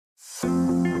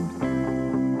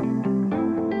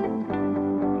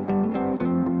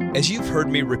As you've heard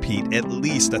me repeat at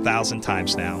least 1,000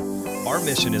 times now, our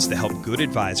mission is to help good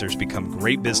advisors become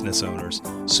great business owners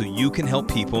so you can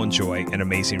help people enjoy an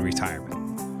amazing retirement.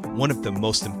 One of the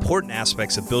most important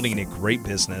aspects of building a great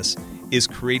business is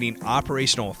creating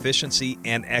operational efficiency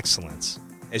and excellence.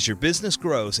 As your business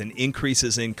grows and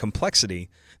increases in complexity,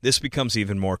 this becomes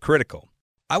even more critical.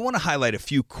 I want to highlight a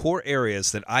few core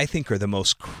areas that I think are the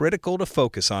most critical to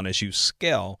focus on as you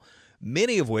scale,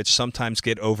 many of which sometimes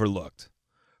get overlooked.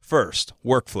 First,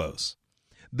 workflows.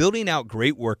 Building out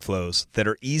great workflows that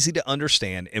are easy to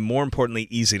understand and, more importantly,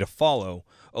 easy to follow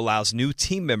allows new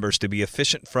team members to be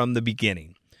efficient from the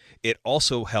beginning. It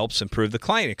also helps improve the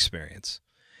client experience.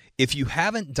 If you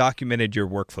haven't documented your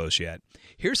workflows yet,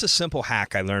 here's a simple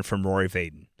hack I learned from Rory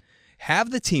Vaden.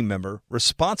 Have the team member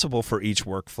responsible for each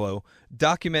workflow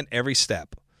document every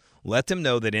step. Let them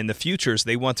know that in the future, as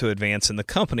they want to advance in the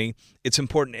company, it's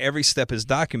important every step is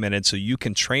documented so you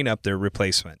can train up their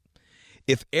replacement.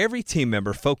 If every team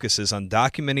member focuses on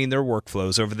documenting their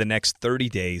workflows over the next 30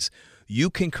 days, you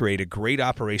can create a great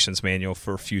operations manual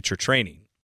for future training.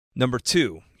 Number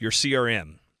 2, your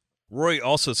CRM. Rory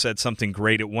also said something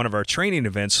great at one of our training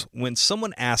events when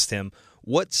someone asked him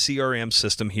what CRM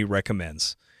system he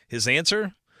recommends. His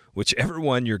answer? Whichever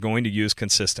one you're going to use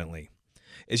consistently.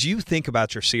 As you think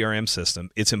about your CRM system,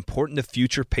 it's important to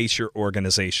future-pace your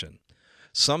organization.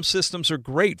 Some systems are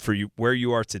great for you where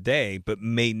you are today, but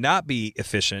may not be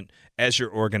efficient as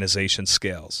your organization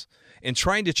scales. And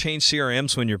trying to change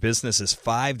CRMs when your business is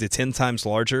 5 to 10 times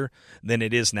larger than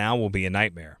it is now will be a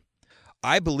nightmare.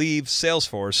 I believe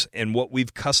Salesforce and what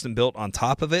we've custom built on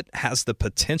top of it has the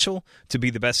potential to be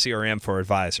the best CRM for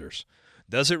advisors.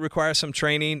 Does it require some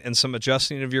training and some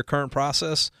adjusting of your current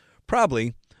process?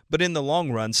 Probably. But in the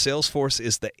long run, Salesforce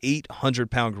is the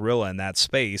 800-pound gorilla in that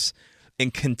space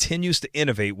and continues to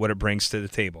innovate what it brings to the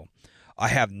table. I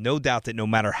have no doubt that no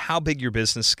matter how big your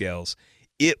business scales,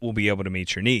 it will be able to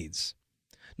meet your needs.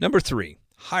 Number 3,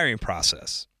 hiring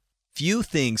process. Few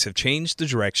things have changed the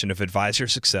direction of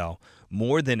Advisors Excel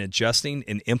more than adjusting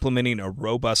and implementing a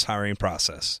robust hiring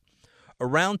process.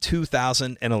 Around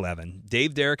 2011,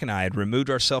 Dave, Derek, and I had removed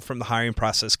ourselves from the hiring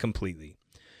process completely.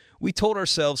 We told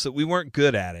ourselves that we weren't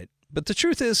good at it, but the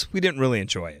truth is we didn't really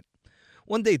enjoy it.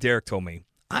 One day Derek told me,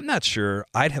 I'm not sure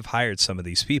I'd have hired some of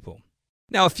these people.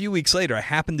 Now, a few weeks later, I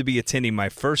happened to be attending my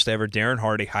first ever Darren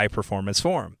Hardy High Performance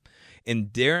Forum,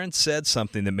 and Darren said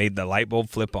something that made the light bulb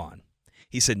flip on.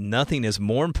 He said, nothing is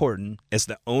more important as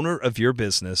the owner of your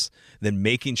business than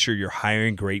making sure you're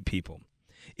hiring great people.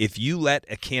 If you let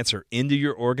a cancer into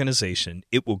your organization,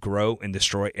 it will grow and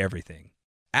destroy everything.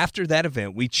 After that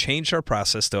event, we changed our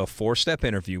process to a 4-step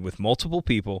interview with multiple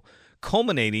people,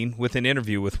 culminating with an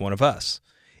interview with one of us.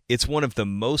 It's one of the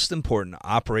most important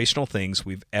operational things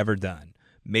we've ever done.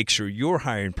 Make sure your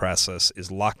hiring process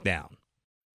is locked down.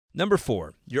 Number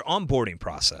 4, your onboarding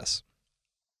process.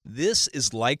 This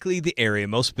is likely the area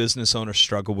most business owners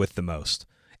struggle with the most.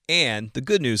 And the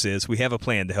good news is we have a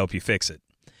plan to help you fix it.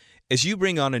 As you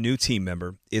bring on a new team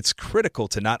member, it's critical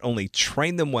to not only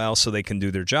train them well so they can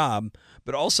do their job,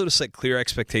 but also to set clear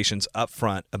expectations up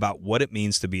front about what it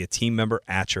means to be a team member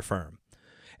at your firm.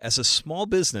 As a small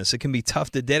business, it can be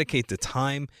tough to dedicate the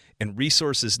time and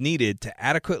resources needed to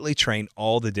adequately train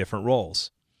all the different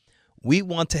roles. We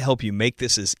want to help you make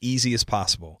this as easy as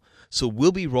possible, so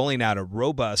we'll be rolling out a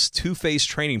robust 2-phase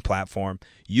training platform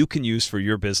you can use for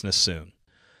your business soon.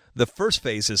 The first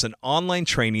phase is an online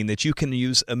training that you can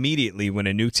use immediately when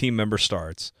a new team member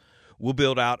starts. We'll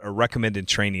build out a recommended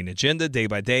training agenda day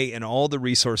by day and all the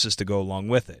resources to go along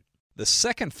with it. The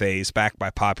second phase, backed by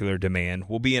popular demand,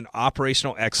 will be an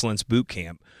operational excellence boot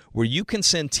camp where you can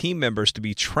send team members to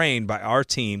be trained by our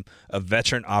team of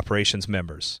veteran operations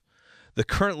members. The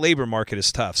current labor market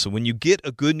is tough, so when you get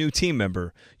a good new team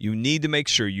member, you need to make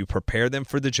sure you prepare them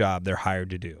for the job they're hired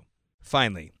to do.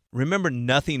 Finally, remember,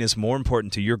 nothing is more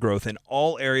important to your growth in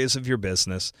all areas of your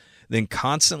business than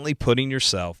constantly putting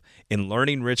yourself in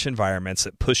learning-rich environments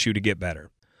that push you to get better.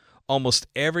 Almost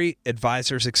every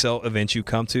Advisors Excel event you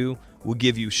come to will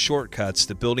give you shortcuts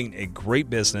to building a great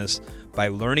business by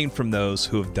learning from those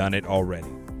who have done it already.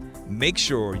 Make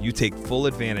sure you take full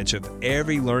advantage of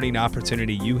every learning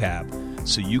opportunity you have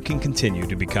so you can continue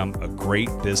to become a great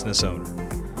business owner.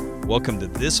 Welcome to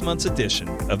this month's edition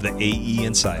of the AE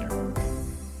Insider.